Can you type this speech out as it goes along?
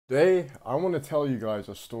Today, I want to tell you guys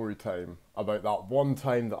a story time about that one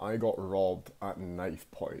time that I got robbed at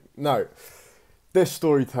knife point. Now, this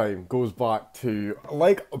story time goes back to,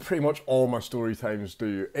 like pretty much all my story times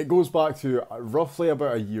do, it goes back to roughly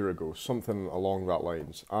about a year ago, something along that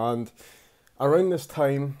lines. And around this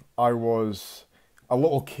time, I was a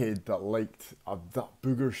little kid that liked that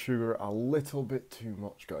booger sugar a little bit too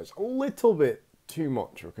much, guys. A little bit too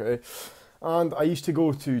much, okay? And I used to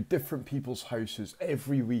go to different people's houses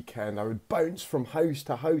every weekend. I would bounce from house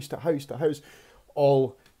to house to house to house,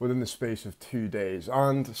 all within the space of 2 days.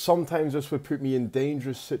 And sometimes this would put me in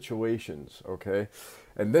dangerous situations, okay?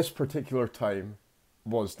 And this particular time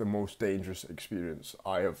was the most dangerous experience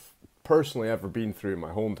I have personally ever been through in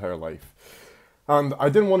my whole entire life. And I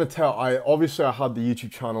didn't want to tell, obviously I had the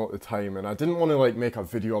YouTube channel at the time and I didn't want to like make a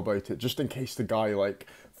video about it just in case the guy like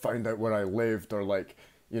found out where I lived or like,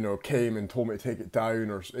 you know, came and told me to take it down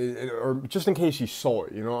or just in case he saw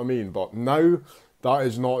it, you know what I mean? But now that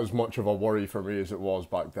is not as much of a worry for me as it was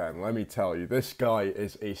back then. Let me tell you, this guy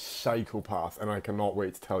is a psychopath and I cannot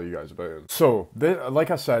wait to tell you guys about him. So, like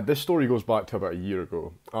I said, this story goes back to about a year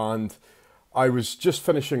ago and I was just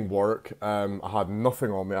finishing work. I had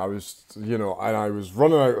nothing on me. I was, you know, and I was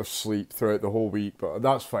running out of sleep throughout the whole week, but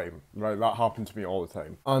that's fine, right? That happened to me all the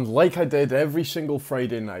time. And like I did every single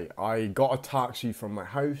Friday night, I got a taxi from my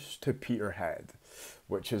house to Peterhead,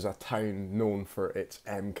 which is a town known for its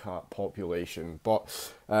MCAT population.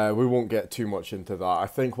 But we won't get too much into that. I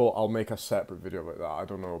think I'll make a separate video about that. I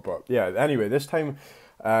don't know. But yeah, anyway, this time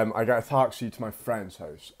I got a taxi to my friend's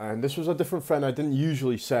house. And this was a different friend. I didn't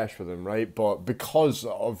usually sesh with him, right? But because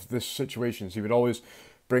of this situations, he would always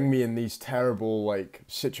bring me in these terrible, like,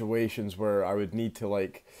 situations where I would need to,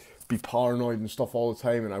 like, be paranoid and stuff all the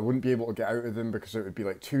time, and I wouldn't be able to get out of them because it would be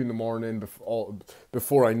like 2 in the morning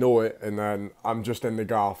before I know it, and then I'm just in the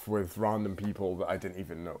gaff with random people that I didn't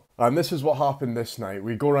even know. And this is what happened this night.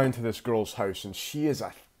 We go round to this girl's house and she is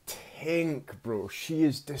a tink, bro. She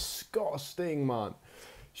is disgusting, man.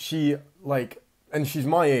 She, like, and she's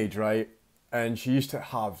my age, right? And she used to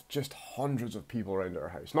have just hundreds of people around her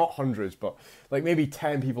house. Not hundreds, but like maybe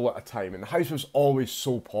 10 people at a time. And the house was always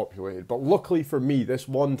so populated. But luckily for me, this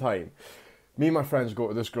one time, me and my friends go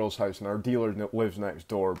to this girl's house and our dealer lives next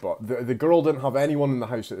door. But the girl didn't have anyone in the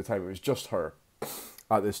house at the time. It was just her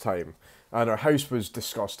at this time. And her house was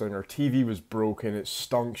disgusting. Her TV was broken. It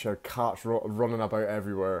stunk. She had cats running about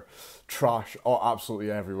everywhere. Trash, oh, absolutely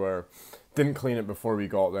everywhere. Didn't clean it before we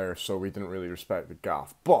got there, so we didn't really respect the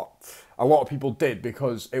gaff. But a lot of people did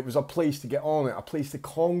because it was a place to get on it, a place to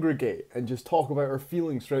congregate and just talk about our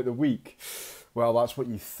feelings throughout the week. Well, that's what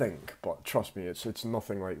you think, but trust me, it's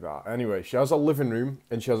nothing like that. Anyway, she has a living room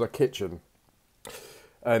and she has a kitchen.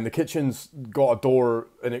 And the kitchen's got a door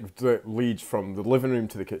and it leads from the living room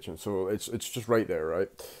to the kitchen, so it's just right there, right?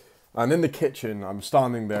 And in the kitchen, I'm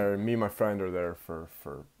standing there and me and my friend are there for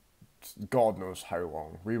God knows how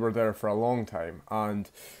long. We were there for a long time, and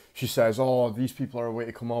she says, "Oh, these people are away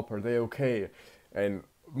to come up. Are they okay?" And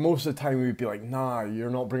most of the time we'd be like, "Nah, you're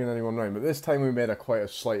not bringing anyone round." But this time we made quite a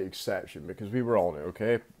slight exception because we were on it,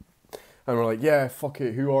 okay? And we're like, "Yeah, fuck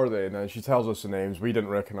it. Who are they?" And then she tells us the names. We didn't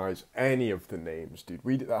recognize any of the names, dude.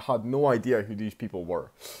 We had no idea who these people were.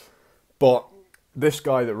 But this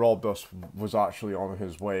guy that robbed us was actually on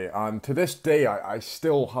his way, and to this day I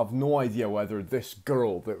still have no idea whether this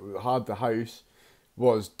girl that had the house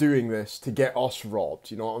was doing this to get us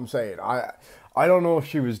robbed, you know what I'm saying? I don't know if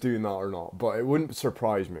she was doing that or not, but it wouldn't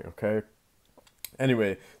surprise me, okay?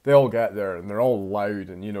 Anyway, they all get there and they're all loud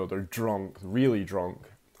and, you know, they're drunk, really drunk,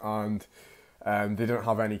 and they didn't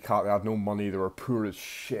have any cat, they had no money, they were poor as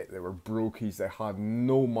shit, they were brokies, they had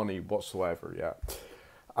no money whatsoever, yeah.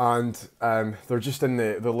 And they're just in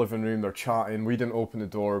the living room, they're chatting. We didn't open the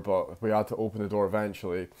door, but we had to open the door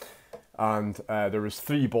eventually. And there was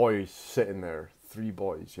 3 boys sitting there. 3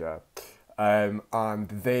 boys, yeah. And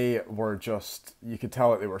they were just, you could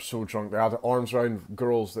tell that they were so drunk. They had arms around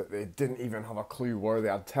girls that they didn't even have a clue where. They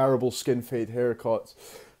had terrible skin fade haircuts.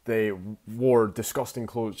 They wore disgusting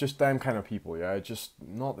clothes. Just them kind of people, yeah. Just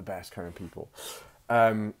not the best kind of people.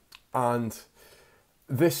 And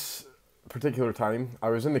this particular time, I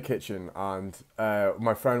was in the kitchen and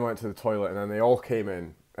my friend went to the toilet and then they all came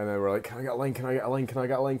in and they were like, "Can I get a line? Can I get a line? Can I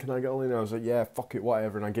get a line? Can I get a line?" And I was like, "Yeah, fuck it,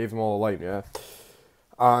 whatever." And I gave them all a line, yeah.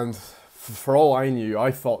 And for all I knew,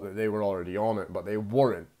 I thought that they were already on it, but they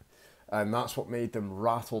weren't. And that's what made them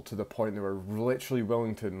rattle to the point they were literally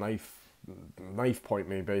willing to knife point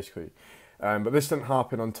me, basically. But this didn't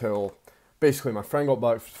happen until basically my friend got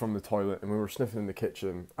back from the toilet and we were sniffing in the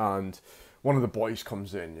kitchen and one of the boys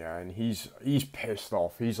comes in, yeah, and he's pissed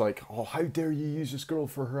off. He's like, oh, how dare you use this girl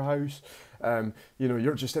for her house? You know,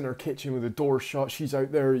 you're just in her kitchen with the door shut. She's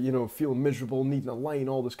out there, you know, feeling miserable, needing a line,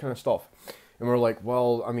 all this kind of stuff. And we're like,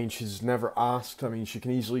 well, I mean, she's never asked. I mean, she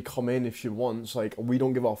can easily come in if she wants. Like, we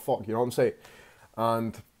don't give a fuck, you know what I'm saying?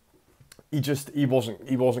 And he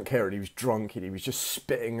wasn't caring. He was drunk and he was just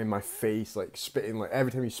spitting in my face, like spitting, like every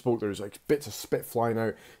time he spoke there was like bits of spit flying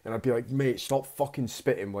out, and I'd be like, mate, stop fucking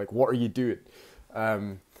spitting, like what are you doing?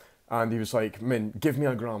 And he was like, man, give me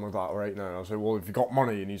a gram of that right now. And I was like, well, if you got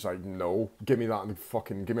money, and he's like, no, give me that and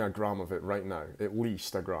fucking give me a gram of it right now, at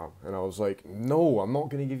least a gram. And I was like, no, I'm not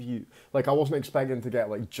gonna give you, like I wasn't expecting to get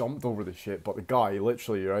like jumped over the shit, but the guy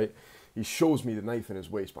literally, right, he shows me the knife in his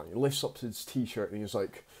waistband, he lifts up his t-shirt and he's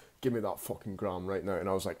like, give me that fucking gram right now. And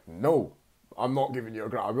I was like, no, I'm not giving you a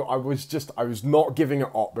gram. I was not giving it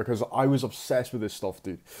up because I was obsessed with this stuff,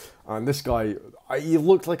 dude. And this guy, he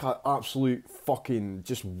looked like an absolute fucking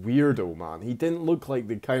just weirdo, man. He didn't look like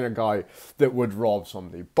the kind of guy that would rob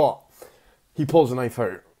somebody. But he pulls a knife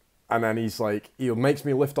out and then he's like, he makes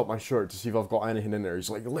me lift up my shirt to see if I've got anything in there.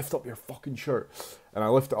 He's like, lift up your fucking shirt. And I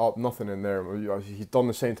lift it up, nothing in there. He's done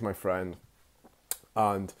the same to my friend.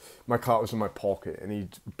 And my card was in my pocket, and he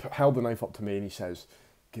held the knife up to me and he says,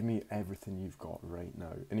 give me everything you've got right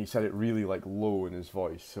now. And he said it really like low in his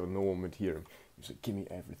voice so no one would hear him. He was like, give me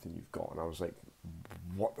everything you've got. And I was like,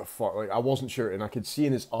 what the fuck? Like I wasn't sure, and I could see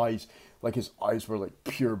in his eyes, like his eyes were like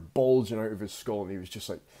pure bulging out of his skull, and he was just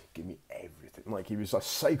like, give me everything. Like he was a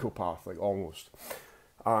psychopath, like almost.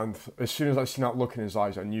 And as soon as I seen that look in his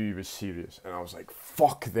eyes, I knew he was serious. And I was like,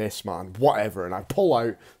 fuck this, man, whatever. And I pull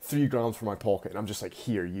out 3 grams from my pocket, and I'm just like,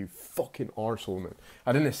 here, you fucking arsehole, man.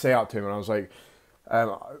 I didn't say that to him, and I was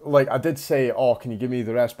like I did say, oh, can you give me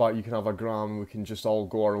the rest back? You can have a gram, we can just all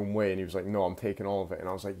go our own way. And he was like, no, I'm taking all of it. And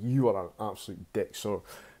I was like, you are an absolute dick. So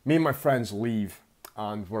me and my friends leave,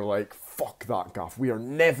 and we're like, fuck that gaff. We are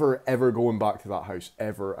never, ever going back to that house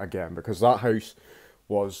ever again, because that house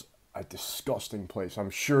was a disgusting place. I'm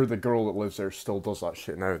sure the girl that lives there still does that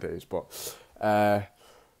shit nowadays, but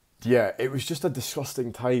yeah, it was just a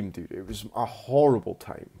disgusting time, dude. It was a horrible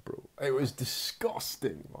time, bro. It was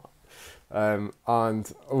disgusting, man.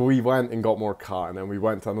 And we went and got more cat, and then we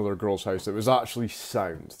went to another girl's house. It was actually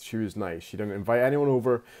sound. She was nice. She didn't invite anyone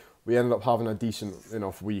over. We ended up having a decent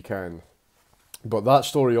enough weekend. But that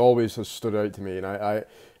story always has stood out to me, and I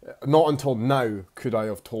not until now could I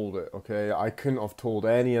have told it, okay? I couldn't have told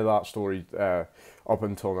any of that story up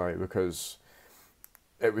until now, because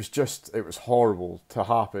it was horrible to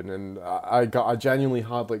happen, and I genuinely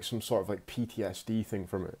had like some sort of like PTSD thing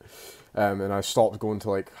from it. And I stopped going to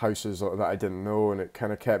like houses that I didn't know, and it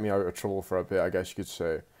kind of kept me out of trouble for a bit, I guess you could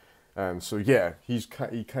say. So yeah, he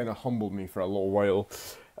kind of humbled me for a little while.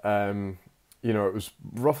 You know, it was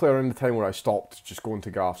roughly around the time where I stopped just going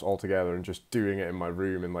to gaffs altogether and just doing it in my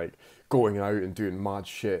room and like going out and doing mad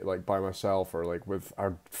shit like by myself or like with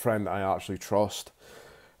a friend that I actually trust.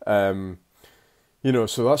 You know,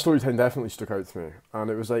 so that story time definitely stuck out to me,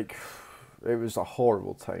 and it was like, it was a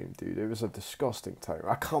horrible time, dude. It was a disgusting time.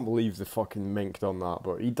 I can't believe the fucking mink done that,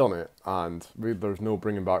 but he done it, and there's no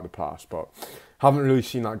bringing back the past. But haven't really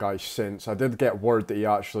seen that guy since. I did get word that he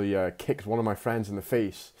actually kicked one of my friends in the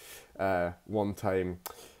face one time,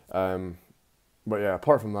 but yeah,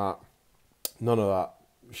 apart from that, none of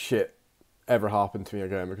that shit ever happened to me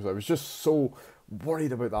again, because I was just so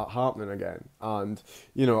worried about that happening again. And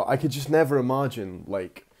you know, I could just never imagine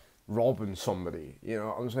like robbing somebody, you know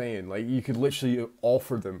what I'm saying? Like, you could literally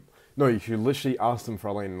offer them, no, you could literally ask them for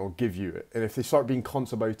a line and they'll give you it, and if they start being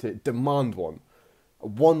cunts about it, demand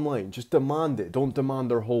one line, just demand it. Don't demand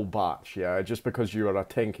their whole batch, yeah? Just because you're a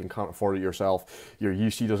tink and can't afford it yourself, your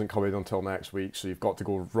UC doesn't come in until next week, so you've got to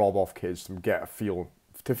go rob off kids to get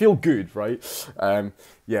to feel good, right?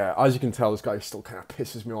 Yeah, as you can tell, this guy still kind of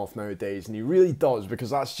pisses me off nowadays, and he really does, because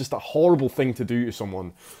that's just a horrible thing to do to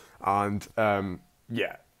someone. And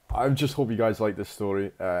yeah, I just hope you guys like this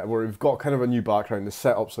story, where we've got kind of a new background. The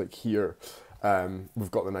setup's like here.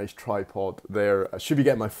 We've got the nice tripod there. I should be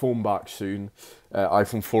getting my phone back soon,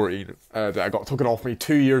 iPhone 14, that I got taken off me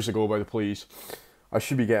 2 years ago by the police. I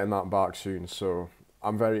should be getting that back soon, so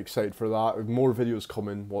I'm very excited for that. More videos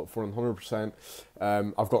coming, for 100%.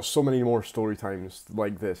 I've got so many more story times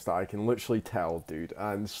like this that I can literally tell, dude.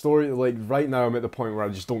 And like right now I'm at the point where I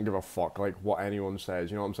just don't give a fuck like what anyone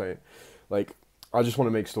says, you know what I'm saying? Like, I just want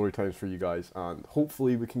to make story times for you guys, and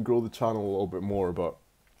hopefully we can grow the channel a little bit more. But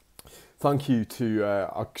thank you to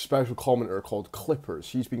a special commenter called Clippers.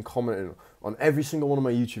 He's been commenting on every single one of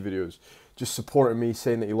my YouTube videos, just supporting me,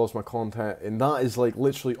 saying that he loves my content, and that is like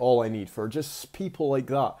literally all I need, for just people like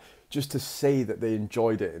that just to say that they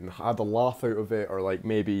enjoyed it and had a laugh out of it, or like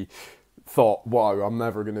maybe thought, wow, I'm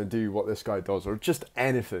never going to do what this guy does, or just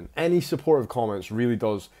anything. Any supportive comments really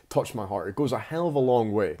does touch my heart. It goes a hell of a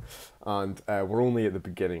long way, and we're only at the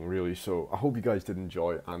beginning, really. So I hope you guys did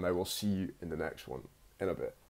enjoy, and I will see you in the next one in a bit.